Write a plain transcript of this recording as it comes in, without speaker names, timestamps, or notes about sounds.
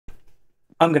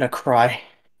I'm gonna cry.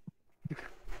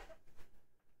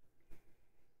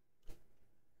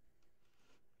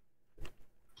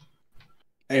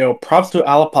 Yo, props to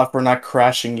Alapok for not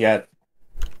crashing yet.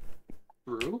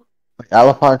 True.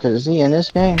 Alapok, is he in this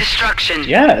game? Destruction.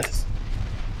 Yes.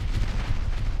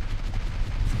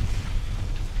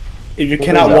 If you Who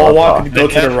cannot is wall Alapok? walk, go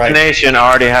to the right. Destination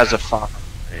already has a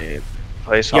placeholder.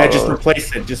 Yeah, just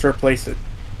replace it. Just replace it.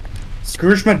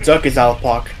 Scrooge McDuck is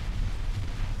Alapok.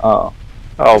 Oh.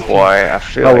 Oh boy, I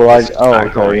feel Oh, like well, this is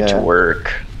not going to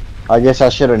work. I guess I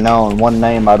should have known. One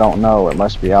name I don't know. It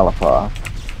must be Alapok.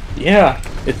 Yeah,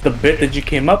 it's the bit that you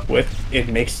came up with. It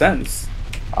makes sense.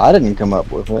 I didn't come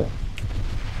up with it.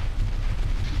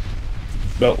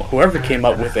 But whoever came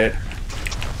up with it,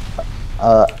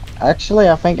 Actually,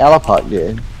 I think Alapok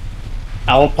did.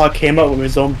 Alapok came up with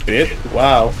his own bit.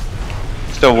 Wow.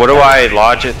 So what do I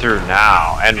launch it through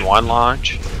now? N1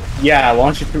 launch? Yeah,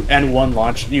 launch it through N1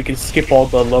 launch. You can skip all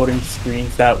the loading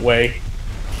screens that way.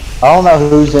 I don't know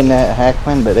who's in that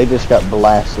Hackman, but they just got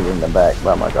blasted in the back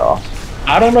by my gosh.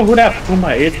 I don't know who that Puma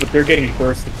is, but they're getting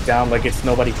bursted down like it's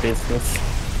nobody's business.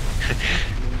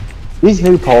 These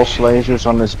new pulse lasers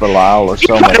on this Belial are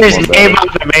so much Put his more name better. on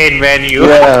the main menu.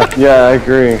 Yeah, I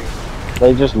agree.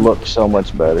 They just look so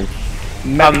much better.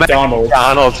 McDonald's.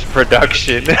 McDonald's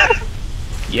production.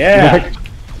 Yeah.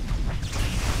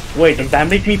 Wait, does that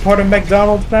make me part of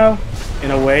McDonald's now?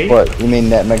 In a way? What, you mean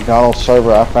that McDonald's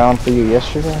server I found for you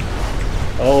yesterday?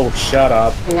 Oh, shut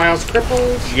up. Allows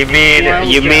cripples. You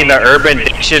mean the Urban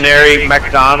Dictionary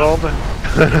McDonald?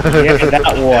 Yeah,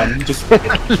 that one. Just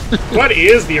What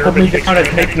is the put urban me down as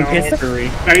dictionary? making McDonald's? history.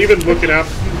 I even look it up.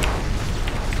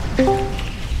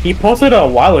 He posted it a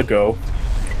while ago.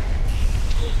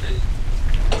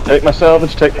 Take my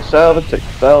salvage, take my salvage, take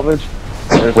my salvage.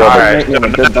 There's Alright, a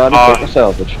good body, take my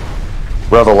salvage.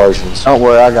 Revelations. Don't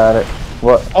worry, I got it.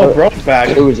 What? Oh, bro's back.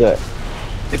 Who is that?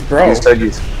 It's bro.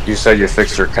 You said you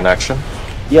fixed your connection.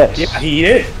 Yes. Yeah, he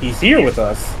is. He's here with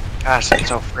us. Gosh, that's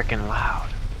so freaking loud.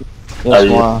 Yes, Are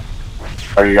you- why?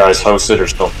 Are you guys hosted or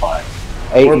still playing?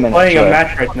 8 We're minutes playing a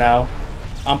left. match right now.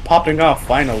 I'm popping off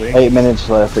finally. 8 minutes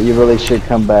left, but you really should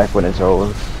come back when it's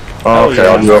over. Oh, okay, yeah.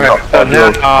 I'll do a So couple.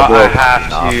 now I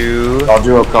have to I'll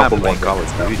do a couple more.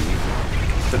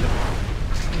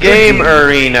 game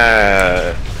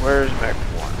arena. Where's Mech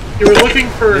 1? You were looking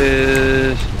for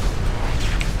Is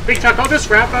Big Tuck. I'll just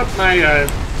wrap up my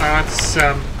thoughts.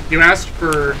 You asked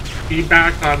for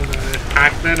feedback on the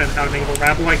Hackman and how to make it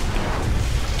rabble. Like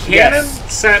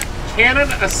canon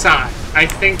aside, I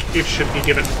think it should be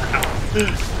given more help.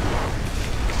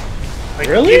 Like,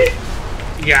 Really?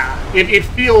 It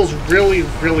feels really,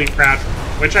 really fragile,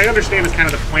 which I understand is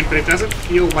kind of the point, but it doesn't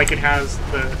feel like it has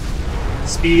the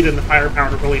speed and the firepower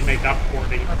to really make up for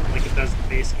it like it does in the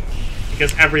base game.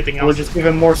 Because everything else We'll just give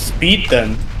him more speed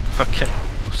then. Okay,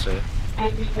 we'll see.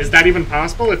 is that even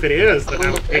possible? If it is, then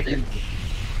I would take it.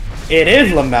 It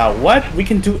is, Lamau. What? We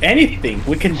can do anything.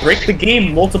 We can break the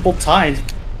game multiple times.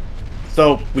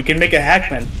 So, we can make a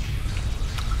Hackman.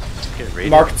 Get ready.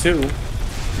 Mark II.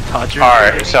 Dodger.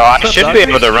 alright, so I What's up, should be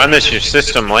able Dodgers? to run this through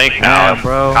System Link now. Yeah,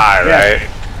 bro. Hi, Yeah.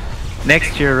 right?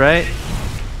 Next year, right?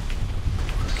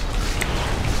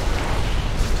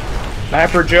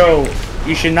 Sniper Joe,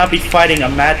 you should not be fighting a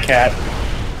Mad Cat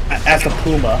as a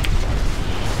Puma.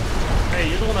 Hey,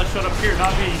 you're the one that showed up here,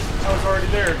 not me. I was already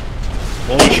there.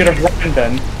 Well, you should have run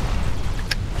then.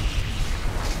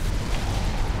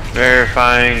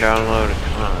 Verifying downloaded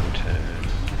content.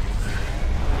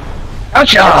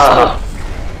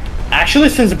 Actually,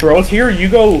 since Bro's here, you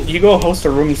go host a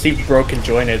room and see if Bro can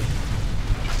join it.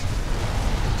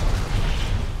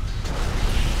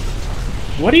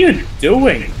 What are you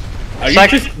doing? Are you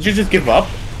like- did you just give up?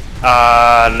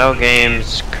 No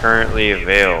games currently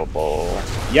available.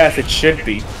 Yes, it should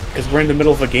be, because we're in the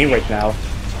middle of a game right now.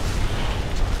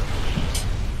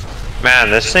 Man,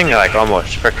 this thing like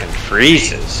almost freaking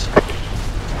freezes.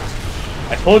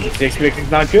 I told you, 6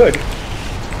 is not good.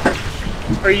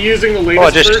 Are you using the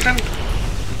latest just- version?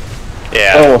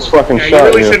 Yeah. Almost fucking Yeah, you shot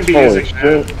really you. shouldn't be Holy using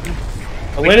shit. that.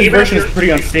 The latest even version if is pretty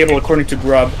unstable according to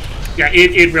Grub. Yeah,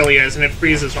 it really is, and it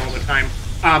freezes all the time.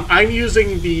 I'm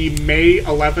using the May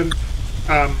 11th,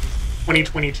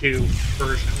 2022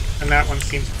 version, and that one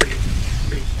seems pretty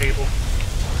stable.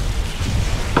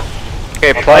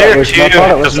 Okay, player was- 2 I thought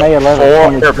it was has May 11th,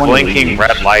 4 2020. blinking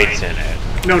red lights in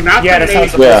it. No, not Yeah, the that's how May,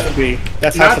 it's supposed to be.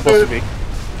 That's how it's Not supposed the- to be.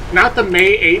 not the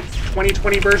May 8th,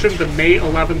 2020 version, the May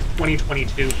 11th,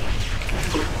 2022.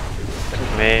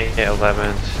 May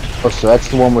 11th. Oh, so that's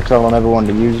the one we're telling everyone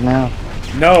to use now?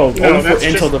 No, No, only for that's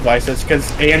Intel just- devices,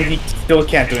 because AMD still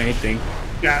can't do anything.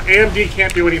 Yeah, AMD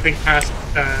can't do anything past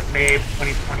May 8th,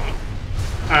 2020.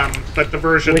 But the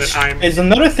version Which that I'm is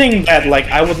another thing that like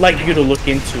I would like you to look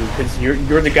into, because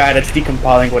you're the guy that's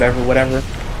decompiling whatever.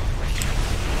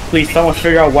 Please, someone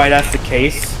figure out why that's the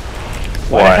case.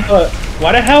 Why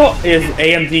the hell is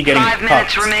AMD getting 5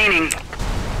 minutes cut remaining.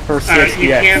 for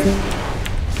CXPX?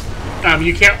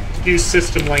 you can't use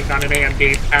System Link on an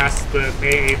AMD past the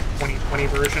May 8th, 2020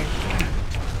 version.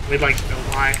 We'd like to know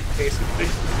why, basically.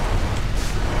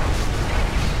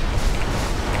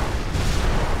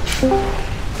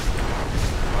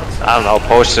 I don't know,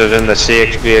 post it in the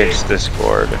CXBX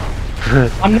Discord.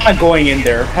 I'm not going in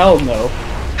there. Hell no.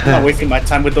 I'm not wasting my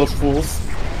time with those fools.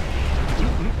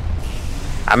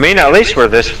 I mean, at least we're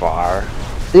this far.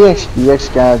 The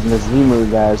XPX guys and the Zemu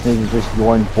guys need to just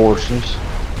join forces.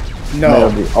 No.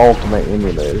 They're the ultimate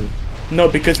emulator. No,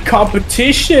 because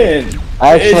competition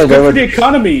Actually, is they good for would- the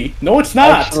economy. No, it's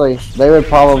not. Actually, they would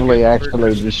probably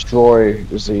actually destroy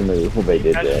the Zemu if they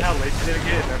did How that. late did it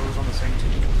get if everyone's on the same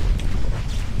team?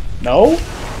 No?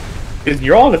 Because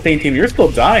you're on the same team. You're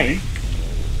still dying.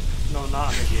 No,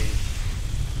 not in the game.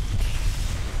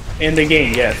 In the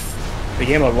game, yes. The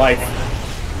game of life.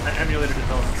 The emulator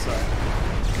development side.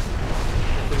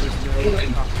 If there was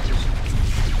no competition.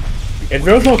 If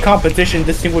there was no competition,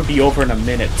 this thing would be over in a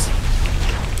minute.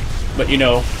 But you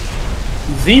know,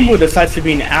 Zemu decides to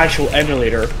be an actual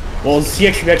emulator, while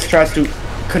CXVX tries to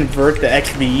convert the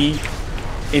XVE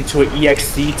into an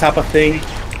EXC type of thing.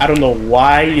 I don't know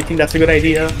why you think that's a good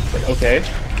idea, but okay. You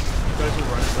guys are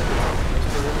running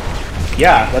like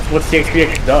Yeah, that's what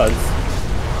CXVX does.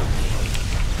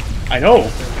 I know,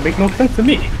 it makes no sense to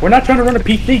me. We're not trying to run a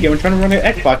PC game, we're trying to run an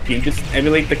Xbox game, just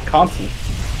emulate the console.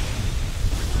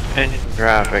 And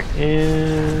graphic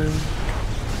in.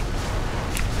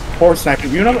 Poor Sniper,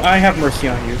 you know, I have mercy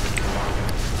on you.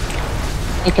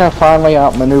 I think I finally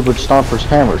outmaneuvered Stomper's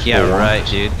hammers. Yeah, for you. right,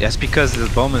 dude. That's because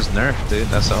the Bowman's nerfed, dude.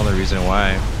 That's the only reason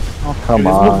why. Oh, If come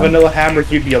this was on. vanilla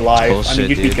hammers, you'd be alive. I Bullshit, mean,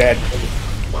 you'd be dude. dead.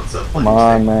 Come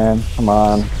on, man. Come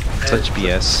on. Such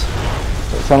BS.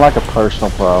 It sounds like a personal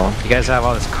problem. You guys have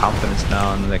all this confidence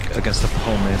now in, like, against the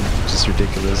Bowman, which is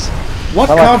ridiculous. What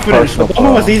I like confidence? The personal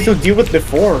Bowman was problem. easy to deal with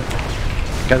before.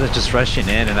 You guys are just rushing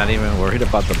in and not even worried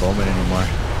about the Bowman anymore.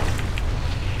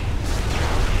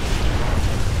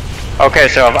 Okay,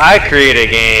 so if I create a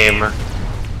game,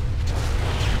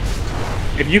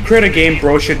 If you create a game,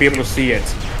 bro should be able to see it.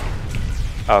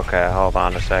 okay, hold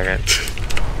on a second.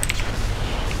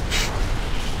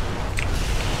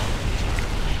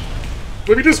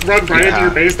 Let me just run right into Yeah.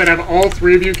 your base, then have all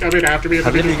three of you come in after me, and I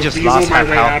let me literally just weasel lost my half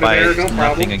way health out of by there, no nothing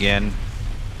problem. again.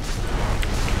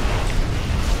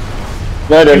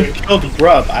 You killed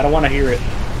Grub. I don't want to hear it.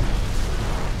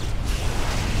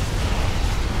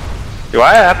 Do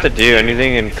I have to do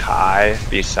anything in Kai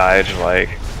besides like?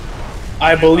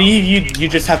 I believe you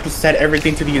just have to set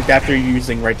everything to the adapter you're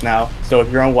using right now. So if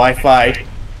you're on Wi-Fi,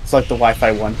 select the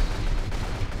Wi-Fi one.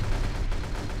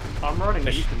 I'm running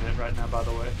Ethernet right now, by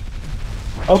the way.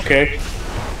 Okay.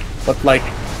 But like,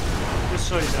 Just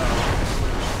so you know.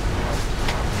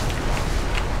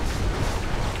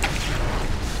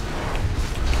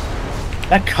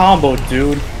 that combo,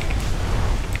 dude.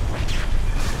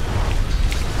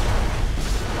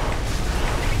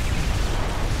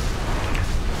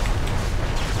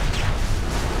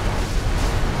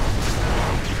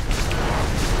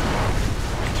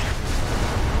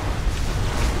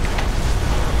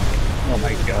 Oh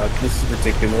my god, this is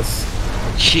ridiculous.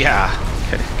 Yeah.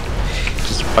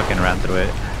 Just fucking ran through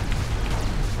it.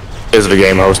 Is the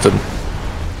game hosted?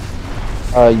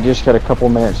 You just got a couple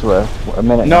minutes left. A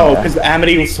minute. No, and a half. because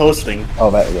Amity was hosting.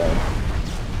 Oh, that game.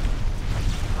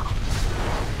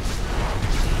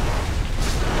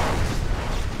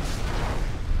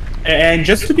 And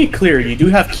just to be clear, you do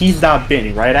have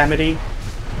keys.bin, right, Amity?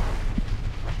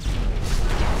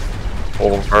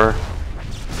 Over.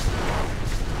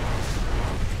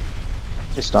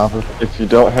 Hey, Stomper. If you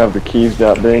don't have the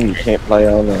keys.bin, you can't play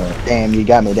on Damn, you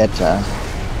got me that time.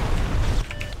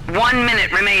 1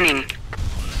 minute remaining.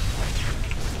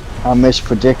 I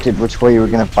mispredicted which way you were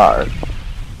gonna fire.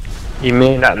 You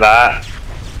mean that?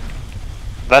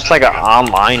 That's like an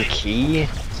online key?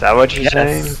 Is that what you're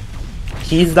saying?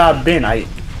 Keys.bin. I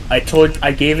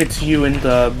gave it to you in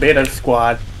the beta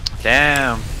squad.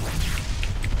 Damn.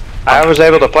 I was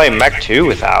able to play Mech 2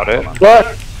 without it.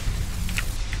 What?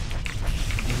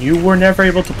 You were never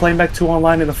able to play Mech 2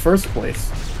 online in the first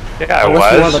place. Yeah, I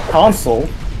Unless you were on was. the console.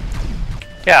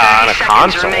 Yeah, on a 30 seconds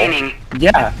console. remaining.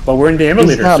 Yeah, but we're in the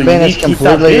emulator, so you Keys.bin need is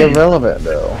completely keys.bin. irrelevant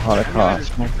though on a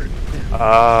console.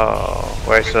 Oh,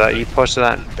 wait, so that you posted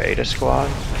that in Beta Squad?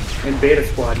 In beta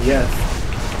squad, yes.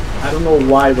 I don't know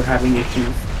why we're having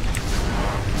issues.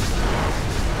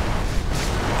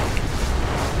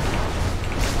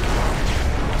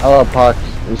 Alapox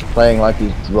is playing like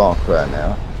he's drunk right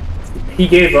now. He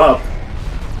gave up.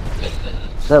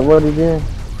 Is that what he did?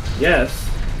 Yes.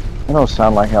 It don't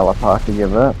sound like Alapox to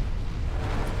give up.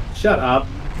 Shut up.